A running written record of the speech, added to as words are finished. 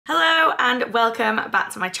Hello and welcome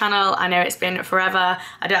back to my channel. I know it's been forever.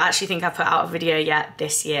 I don't actually think I've put out a video yet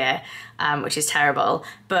this year, which is terrible,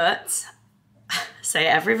 but I say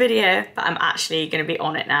every video, but I'm actually going to be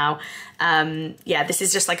on it now. Yeah, this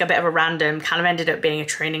is just like a bit of a random, kind of ended up being a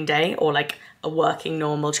training day or like a working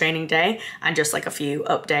normal training day and just like a few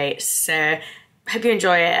updates. So hope you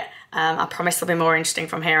enjoy it. I promise there'll be more interesting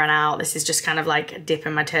from here on out. This is just kind of like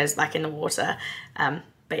dipping my toes back in the water.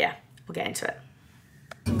 But yeah, we'll get into it.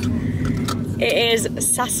 It is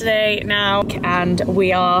Saturday now and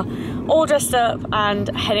we are all dressed up and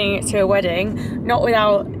heading to a wedding, not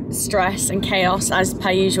without stress and chaos as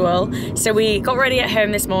per usual. So we got ready at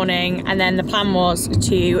home this morning and then the plan was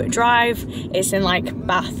to drive. It's in like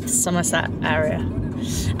Bath, Somerset area.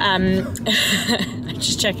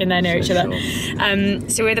 Just checking they know each other.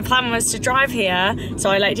 So the plan was to drive here.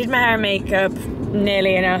 So I like did my hair and makeup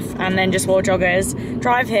nearly enough and then just wore joggers,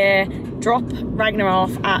 drive here, drop Ragnar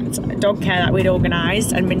off at dog care that we'd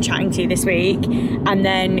organised and been chatting to this week, and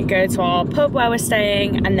then go to our pub where we're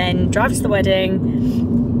staying and then drive to the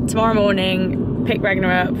wedding tomorrow morning, pick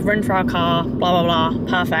Ragnar up, run for our car, blah blah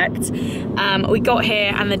blah. Perfect. We got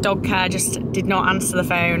here and the dog care just did not answer the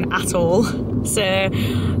phone at all, so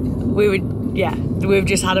we've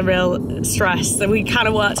just had a real stress. So we kind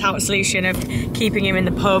of worked out a solution of keeping him in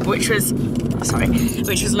the pub, which was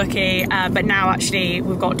lucky, but now actually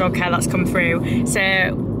we've got dog care that's come through,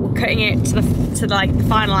 so we're cutting it to like the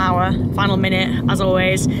final hour, final minute as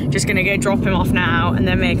always. Just gonna go drop him off now and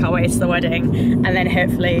then make our way to the wedding and then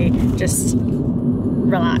hopefully just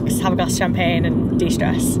relax, have a glass of champagne and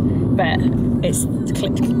de-stress. But it's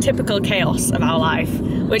typical chaos of our life,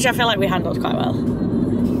 which I feel like we handled quite well.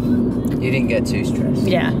 You didn't get too stressed?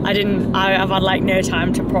 Yeah, I didn't. I've had like no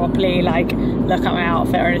time to properly like look at my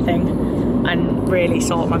outfit or anything and really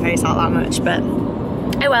sort my face out that much, but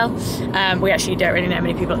oh well. We actually don't really know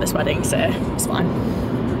many people at this wedding, so it's fine.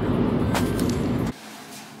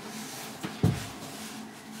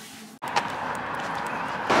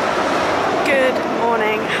 Good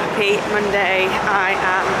morning, happy Monday. I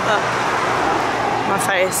am up. My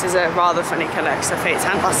face is a rather funny colour because I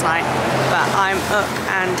FaceTimed last night, but I'm up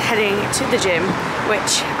and heading to the gym,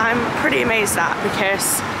 which I'm pretty amazed at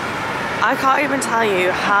because I can't even tell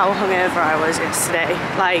you how hungover I was yesterday.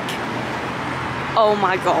 Like, oh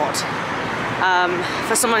my god.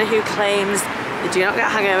 For someone who claims they do not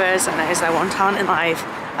get hangovers and that is their one talent in life,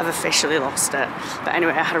 I've officially lost it. But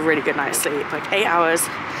anyway, I had a really good night's sleep, like 8 hours.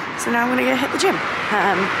 So now I'm gonna go hit the gym.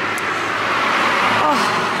 Oh,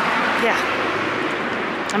 yeah.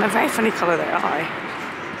 I'm a very funny colour though, aren't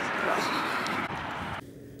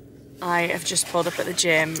I have just pulled up at the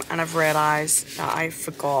gym and I've realised that I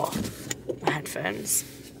forgot my headphones.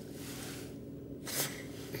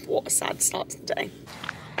 What a sad start to the day.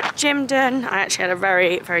 Gym done. I actually had a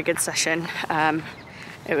very, very good session.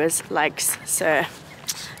 It was legs, so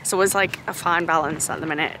it's always like a fine balance at the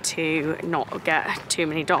minute to not get too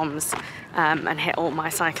many DOMs and hit all my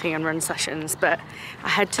cycling and run sessions. But I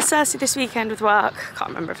head to Cersei this weekend with work. Can't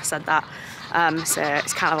remember if I said that. So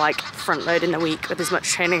it's kind of like front loading the week with as much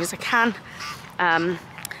training as I can.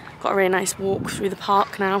 Got a really nice walk through the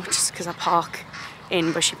park now, just because I park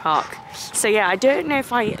in Bushy Park. So yeah, I don't know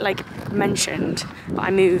if I like mentioned, but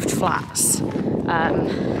I moved flats.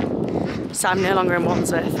 So I'm no longer in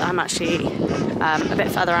Wandsworth. I'm actually a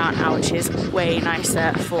bit further out now, which is way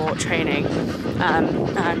nicer for training.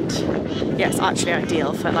 And yeah, it's actually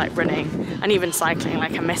ideal for like running and even cycling.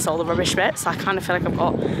 Like, I miss all the rubbish bits. I kind of feel like I've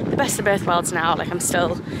got the best of both worlds now. Like, I'm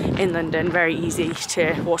still in London, very easy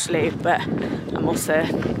to Waterloo, but I'm also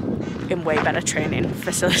in way better training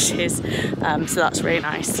facilities, so that's really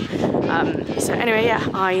nice. So anyway, yeah,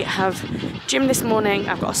 I have gym this morning,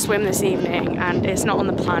 I've got a swim this evening, and it's not on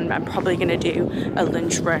the plan, but I'm probably going to do a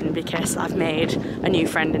lunch run because I've made a new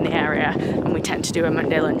friend in the area and we tend to do a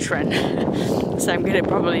Monday lunch run. So I'm going to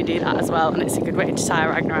probably do that as well, and it's a good way to tire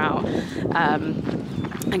Ragnar out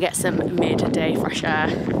and get some midday fresh air.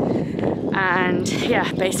 And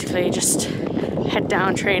yeah, basically just head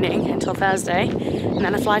down training until Thursday, and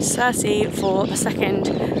then I fly to Cersei for the second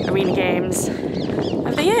arena games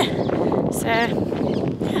of the year. So yeah,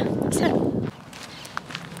 that's it.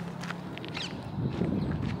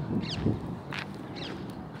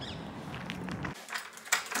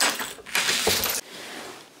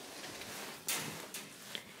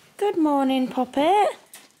 Good morning, Poppet.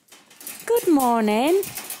 Good morning.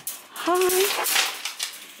 Hi.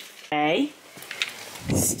 Stay.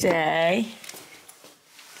 Stay.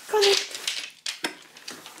 Got it.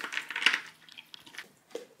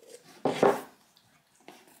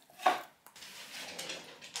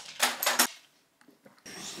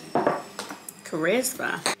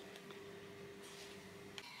 Charisma.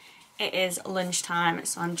 It is lunchtime,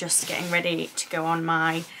 so I'm just getting ready to go on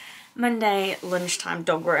my Monday lunchtime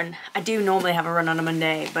dog run. I do normally have a run on a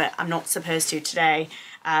Monday, but I'm not supposed to today,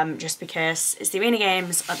 just because it's the Arena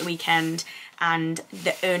Games at the weekend, and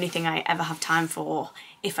the only thing I ever have time for,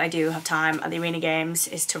 if I do have time at the Arena Games,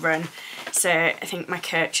 is to run. So I think my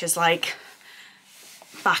coach has like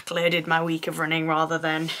backloaded my week of running rather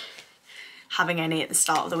than having any at the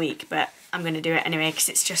start of the week, but I'm going to do it anyway because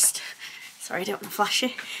it's just, sorry, I don't want to flash you.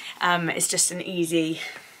 It's just an easy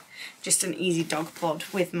dog plod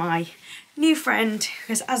with my new friend,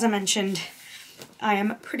 because as I mentioned, I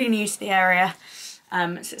am pretty new to the area,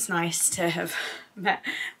 so it's nice to have met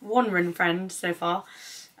one run friend so far.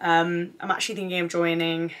 I'm actually thinking of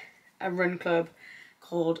joining a run club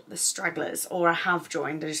called the Stragglers, or I have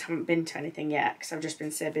joined, I just haven't been to anything yet because I've just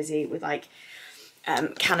been so busy with like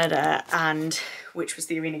Canada, and which was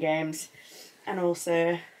the Arena Games, and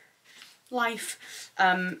also life.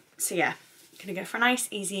 So yeah, gonna go for a nice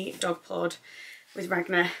easy dog plod with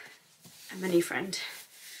Ragnar and my new friend.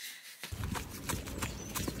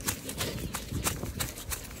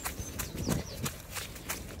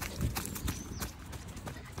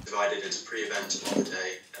 Divided into pre-event, on the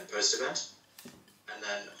day, and post-event, and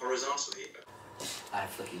then horizontally. I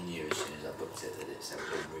fucking knew as soon as I booked it that it's a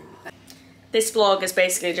room. This vlog has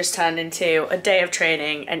basically just turned into a day of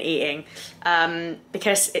training and eating,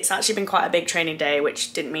 because it's actually been quite a big training day,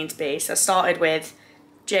 which didn't mean to be. So I started with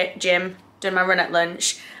gym, doing my run at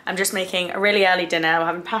lunch. I'm just making a really early dinner. We're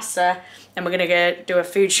having pasta, and we're gonna go do a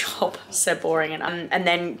food shop, so boring, and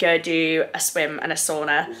then go do a swim and a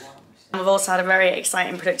sauna. I've also had a very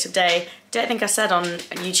exciting, productive day. Don't think I said on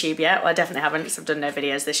YouTube yet, well I definitely haven't because I've done no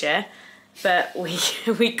videos this year, but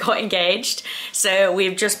we got engaged. So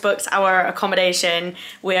we've just booked our accommodation.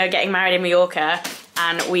 We are getting married in Mallorca,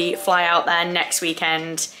 and we fly out there next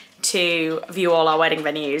weekend to view all our wedding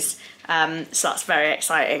venues. So that's very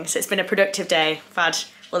exciting. So it's been a productive day. I've had,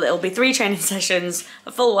 well, it'll be 3 training sessions,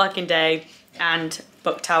 a full working day, and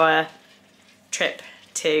booked our trip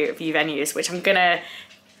to view venues, which I'm gonna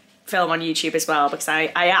film on YouTube as well, because I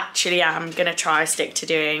actually am gonna try stick to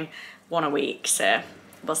doing 1 a week. So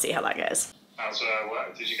we'll see how that goes. How's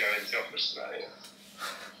work? Did you go into the office today?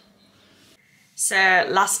 So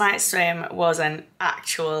last night's swim was an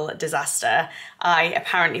actual disaster. I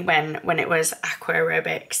apparently went when it was aqua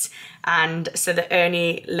aerobics, and so the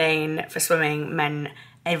only lane for swimming meant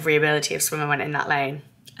every ability of swimmer went in that lane.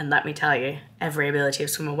 And let me tell you, every ability of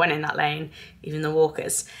swimmer went in that lane, even the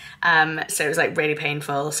walkers. So it was like really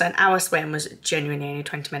painful. So an hour swim was genuinely only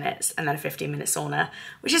 20 minutes, and then a 15-minute sauna,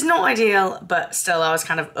 which is not ideal, but still I was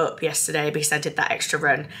kind of up yesterday because I did that extra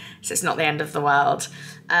run. So it's not the end of the world.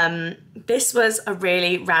 This was a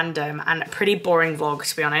really random and pretty boring vlog,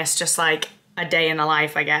 to be honest, just like a day in the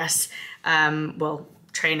life, I guess. Well,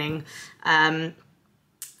 training.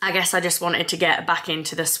 I guess I just wanted to get back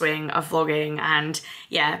into the swing of vlogging, and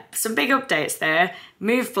yeah, some big updates there.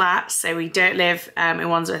 Moved flats, so we don't live in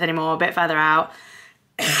Wandsworth anymore, a bit further out,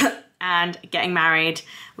 and getting married,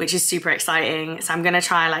 which is super exciting. So I'm gonna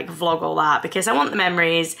try like vlog all that because I want the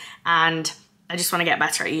memories, and I just want to get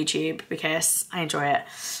better at YouTube because I enjoy it.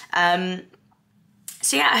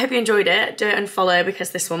 So yeah, I hope you enjoyed it. Don't unfollow because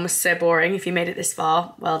this one was so boring. If you made it this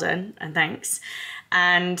far, well done and thanks.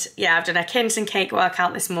 And yeah, I've done a cadence and cake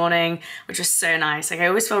workout this morning, which was so nice. Like I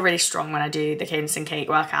always feel really strong when I do the cadence and cake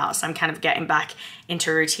workout, so I'm kind of getting back into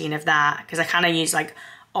a routine of that, because I kind of use like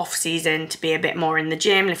off season to be a bit more in the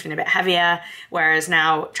gym, lifting a bit heavier, whereas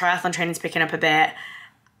now triathlon training's picking up a bit.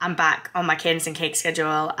 I'm back on my cadence and cake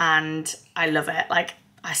schedule, and I love it. Like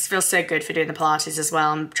I feel so good for doing the Pilates as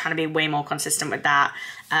well. I'm trying to be way more consistent with that.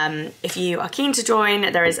 If you are keen to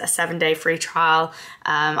join, there is a 7-day free trial.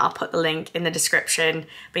 I'll put the link in the description.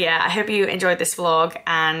 But yeah, I hope you enjoyed this vlog,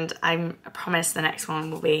 and I promise the next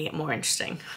one will be more interesting.